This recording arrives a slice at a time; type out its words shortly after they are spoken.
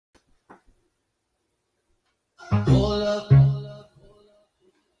Hold up,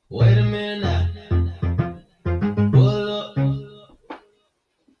 wait a minute now. Hold up,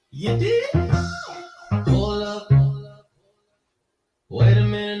 you did? Hold up, wait a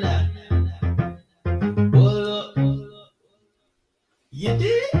minute now. Hold up, you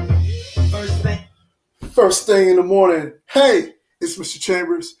did? First thing. First thing in the morning, hey, it's Mr.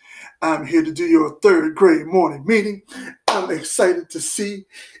 Chambers. I'm here to do your third grade morning meeting. I'm excited to see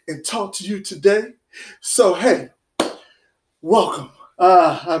and talk to you today. So, hey, welcome.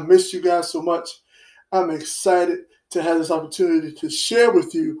 I missed you guys so much. I'm excited to have this opportunity to share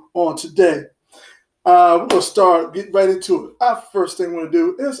with you on today. We're going to start, get right into it. Our first thing we're going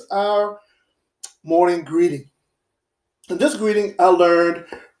to do is our morning greeting. And this greeting I learned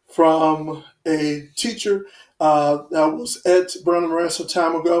from a teacher that was at Burnham Rest some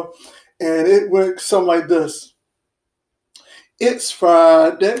time ago, and it went something like this. It's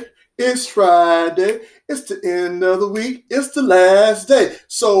Friday. It's Friday. It's the end of the week. It's the last day.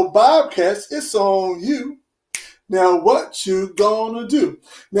 So Bobcats, it's on you. Now what you gonna do?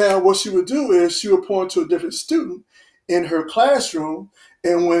 Now what she would do is she would point to a different student in her classroom,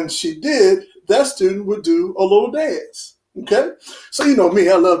 and when she did, that student would do a little dance. Okay? So you know me,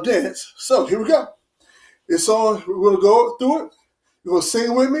 I love dance. So here we go. It's on. We're gonna go through it. You're gonna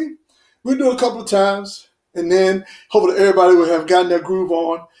sing with me. We'll do it a couple of times, and then hopefully everybody will have gotten their groove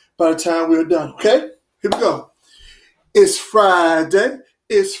on by the time we're done. Okay? Here we go. It's Friday.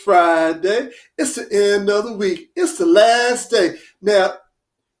 It's Friday. It's the end of the week. It's the last day. Now,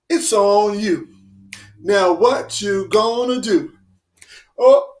 it's on you. Now, what you gonna do?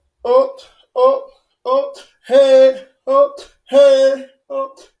 Oh, oh, oh, oh, hey, oh, hey,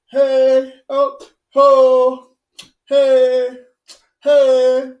 oh, hey, oh, oh, hey,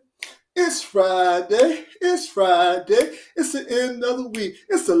 hey. It's Friday. It's Friday. It's the end of the week.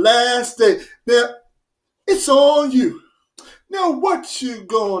 It's the last day. Now, it's on you. Now, what you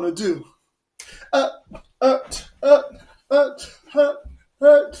gonna do? Up, up, up, up, up,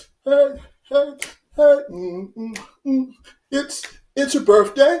 up, hey, hey, hey. It's your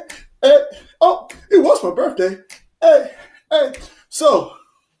birthday. Hey, oh, it was my birthday. Hey, hey. So,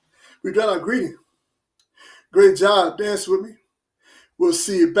 we've done our greeting. Great job. Dance with me. We'll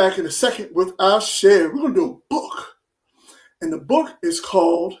see you back in a second with our share. We're going to do a book. And the book is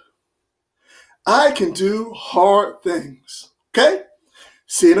called I Can Do Hard Things. Okay?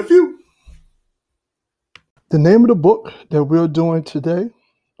 See you in a few. The name of the book that we're doing today,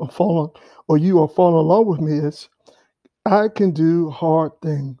 or you are following along with me, is I Can Do Hard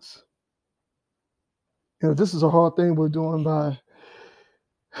Things. You know, this is a hard thing we're doing by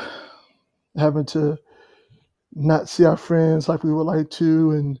having to not see our friends like we would like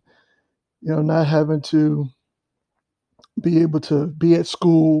to, and not having to be able to be at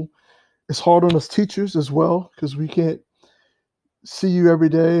school. It's hard on us teachers as well because we can't see you every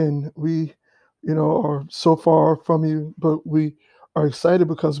day, and we, are so far from you. But we are excited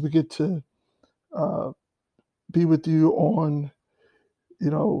because we get to be with you on,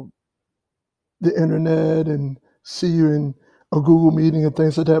 the internet and see you in a Google meeting and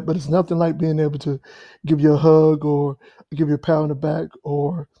things like that. But it's nothing like being able to give you a hug or give you a pat on the back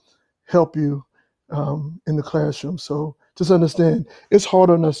or help you in the classroom. So just understand it's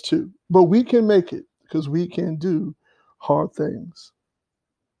hard on us too, but we can make it because we can do hard things.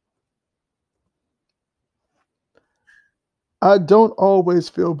 I don't always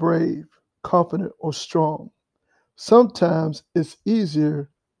feel brave, confident, or strong. Sometimes it's easier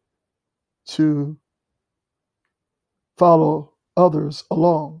to follow others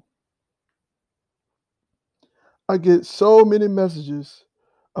along. I get so many messages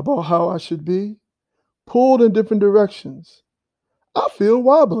about how I should be, pulled in different directions. I feel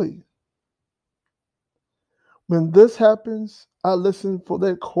wobbly. When this happens, I listen for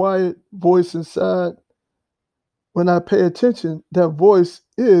that quiet voice inside. When I pay attention, that voice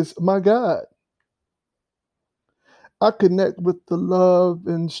is my guide. I connect with the love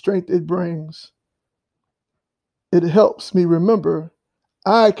and strength it brings. It helps me remember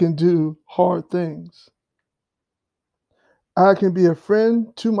I can do hard things. I can be a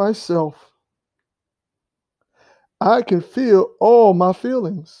friend to myself. I can feel all my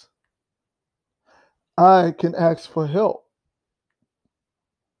feelings. I can ask for help.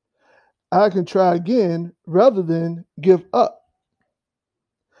 I can try again rather than give up.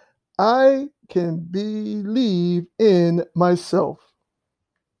 I can believe in myself.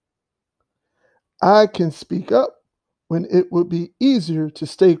 I can speak up when it would be easier to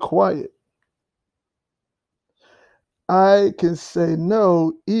stay quiet. I can say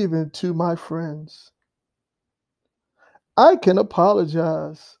no even to my friends. I can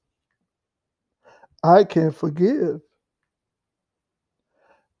apologize. I can forgive.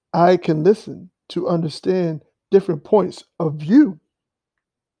 I can listen to understand different points of view.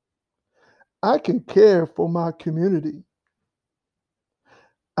 I can care for my community.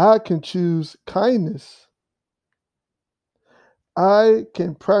 I can choose kindness. I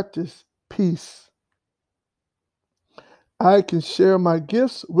can practice peace. I can share my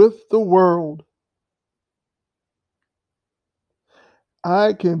gifts with the world.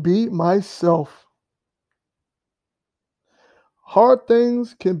 I can be myself. Hard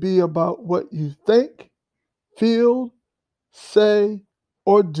things can be about what you think, feel, say,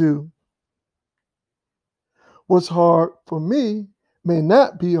 or do. What's hard for me may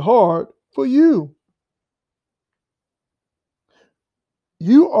not be hard for you.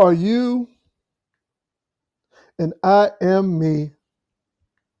 You are you, and I am me.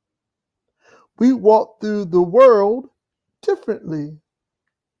 We walk through the world differently.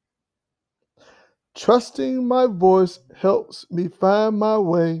 Trusting my voice helps me find my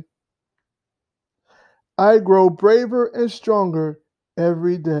way. I grow braver and stronger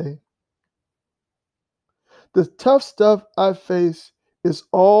every day. The tough stuff I face is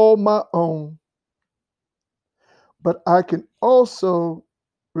all my own, but I can also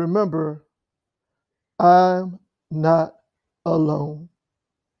remember I'm not alone.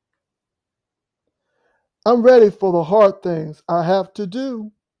 I'm ready for the hard things I have to do.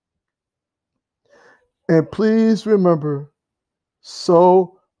 And please remember,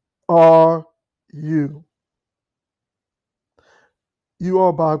 so are you. You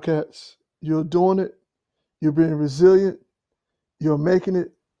are Bobcats. You're doing it. You're being resilient. You're making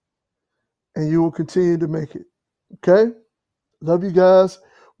it. And you will continue to make it. Okay? Love you guys.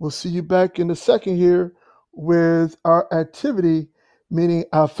 We'll see you back in a second here with our activity, meaning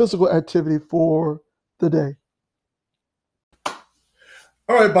our physical activity for the day.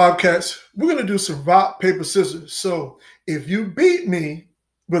 All right, Bobcats, we're going to do some rock, paper, scissors. So if you beat me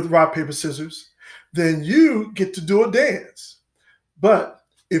with rock, paper, scissors, then you get to do a dance. But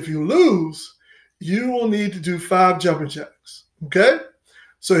if you lose, you will need to do 5 jumping jacks. Okay?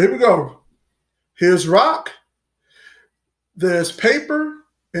 So here we go. Here's rock, there's paper,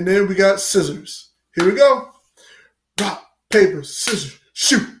 and then we got scissors. Here we go. Rock, paper, scissors,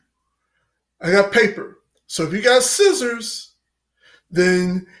 shoot. I got paper. So if you got scissors,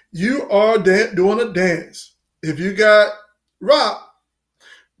 then you are doing a dance. If you got rock,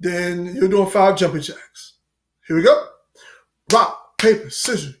 then you're doing 5 jumping jacks. Here we go. Rock, paper,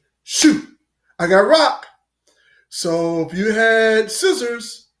 scissors, shoot. I got rock. So if you had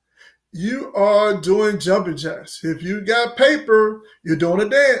scissors, you are doing jumping jacks. If you got paper, you're doing a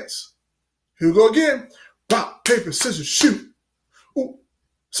dance. Here we go again. Rock, paper, scissors, shoot. Ooh,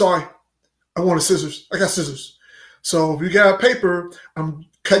 sorry. I wanted scissors. I got scissors. So if you got paper, I'm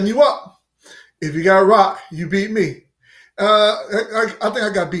cutting you up. If you got rock, you beat me. I think I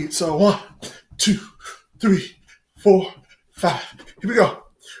got beat. So 1, 2, 3, 4, 5. Here we go.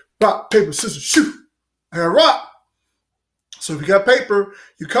 Rock, paper, scissors, shoot. I got rock. So if you got paper,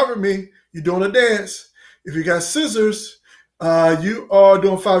 you cover me. You're doing a dance. If you got scissors, you are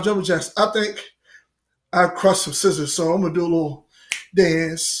doing 5 jumping jacks. I think I crushed some scissors, so I'm gonna do a little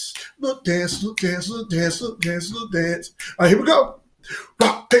dance, little dance, little dance, little dance, little dance, little dance. All right, here we go.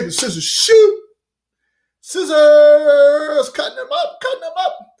 Rock, paper, scissors, shoot. Scissors, cutting them up, cutting them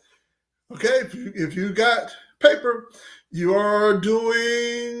up. Okay, if you got paper, you are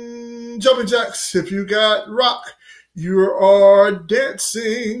doing jumping jacks. If you got rock, you are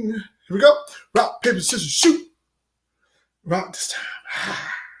dancing. Here we go. Rock, paper, scissors, shoot. Rock this time.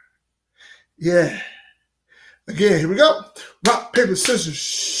 Yeah. Again, here we go. Rock, paper, scissors,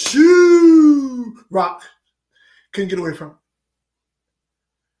 shoot. Rock. Couldn't get away from it.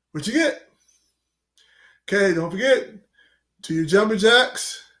 What you get? Okay, don't forget, do your jumping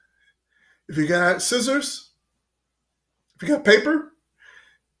jacks. If you got scissors, if you got paper,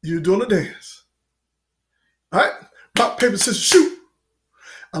 you're doing a dance. All right? Rock, paper, scissors, shoot.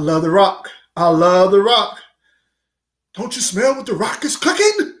 I love the rock. I love the rock. Don't you smell what the rock is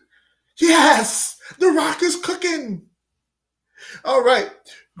cooking? Yes, the rock is cooking. All right,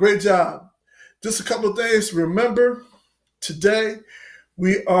 great job. Just a couple of things. Remember, today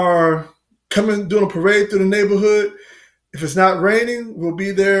we are doing a parade through the neighborhood. If it's not raining, we'll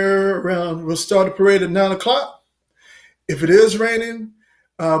be there we'll start the parade at 9 o'clock. If it is raining,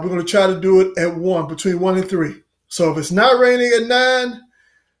 we're going to try to do it at 1, between 1 and 3. So if it's not raining at 9,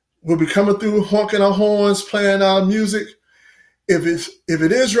 we'll be coming through, honking our horns, playing our music. If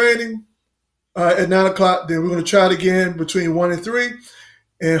it is raining at 9 o'clock, then we're going to try it again between 1 and 3.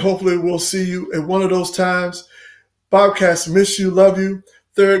 And hopefully we'll see you at one of those times. Bobcats, miss you, love you.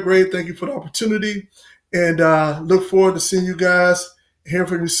 third grade. Thank you for the opportunity. And look forward to seeing you guys, hearing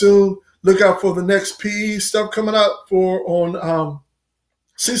from you soon. Look out for the next PE stuff coming out on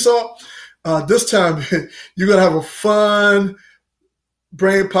Seesaw. This time, you're going to have a fun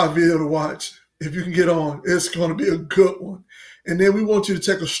brain pop video to watch. If you can get on, it's going to be a good one. And then we want you to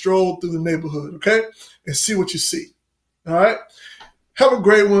take a stroll through the neighborhood, okay? And see what you see. All right? Have a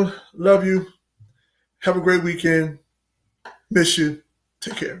great one. Love you. Have a great weekend. Miss you.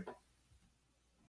 Take care.